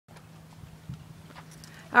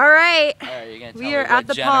All right. You're gonna tell We me are what at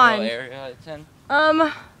the general pond. area it's in?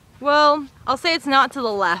 Well, I'll say it's not to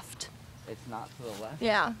the left. It's not to the left?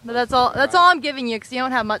 Yeah, but that's all I'm giving you because you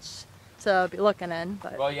don't have much to be looking in.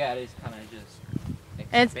 But well, yeah, it is kind of just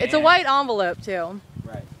and it's a white envelope too.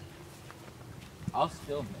 Right. I'll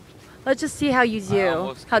still miss it. Let's just see how you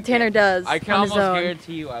do, how Tanner does I can on his almost own.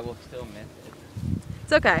 guarantee you I will still miss it.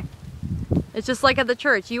 It's okay. It's just like at the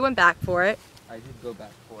church. You went back for it. I did go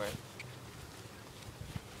back for it.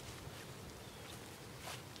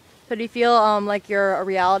 So do you feel like you're a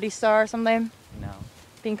reality star or something? No.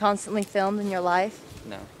 Being constantly filmed in your life?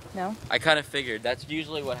 No. No? I kind of figured that's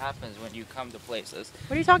usually what happens when you come to places.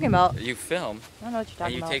 What are you talking about? You film. I don't know what you're talking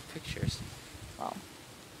and you about. take pictures. Oh.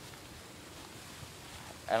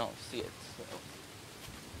 I don't see it, so.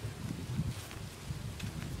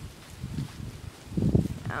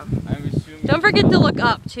 Yeah. I'm assuming. Don't forget to look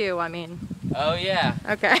up too, I mean. Oh, yeah.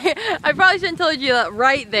 Okay. I probably shouldn't have told you that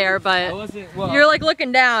right there, but you're like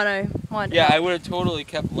looking down. I wanted Yeah, I would have totally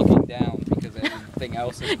kept looking down because everything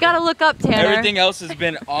else has Gotta look up, Tanner. everything else has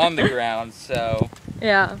been on the ground, so.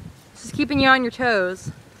 Yeah. This is keeping you on your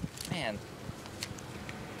toes. Man.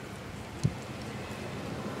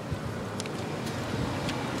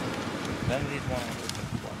 None of these want to open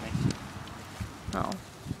for me. Oh.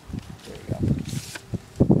 There we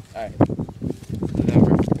go. Alright.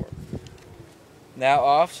 Number 4. Now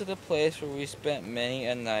off to the place where we spent many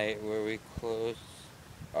a night, where we close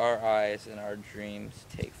our eyes and our dreams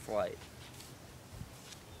take flight.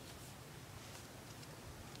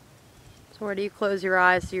 So where do you close your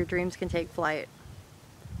eyes so your dreams can take flight?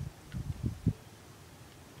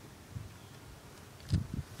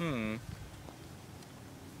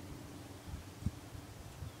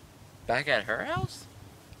 Back at her house?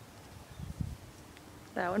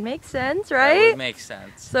 That would make sense, right? That would make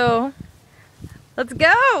sense. So, let's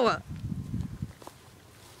go!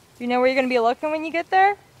 Do you know where you're going to be looking when you get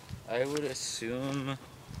there? I would assume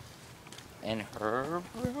in her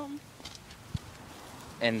room?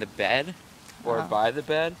 In the bed? Or by the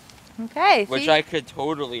bed? Okay. Which I could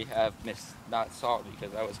totally have not saw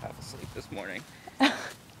because I was half asleep this morning.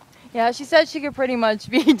 Yeah, she said she could pretty much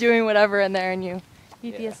be doing whatever in there and you'd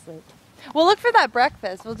be asleep. We'll look for that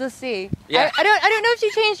breakfast. We'll just see. Yeah. I don't know if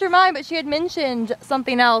she changed her mind, but she had mentioned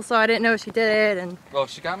something else, so I didn't know if she did. And well,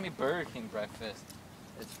 she got me Burger King breakfast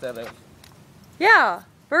instead of. Yeah,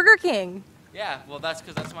 Burger King. Yeah, well, that's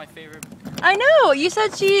because that's my favorite. I know. You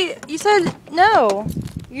said no.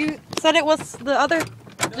 You said it was the other.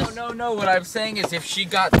 No. What I'm saying is, if she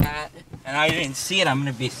got that and I didn't see it, I'm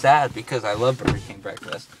gonna be sad because I love Burger King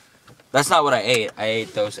breakfast. That's not what I ate. I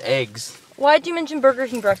ate those eggs. Why'd you mention Burger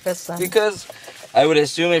King breakfast then? Because I would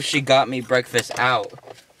assume if she got me breakfast out,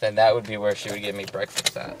 then that would be where she would give me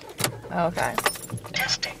breakfast at. Okay.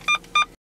 Testing.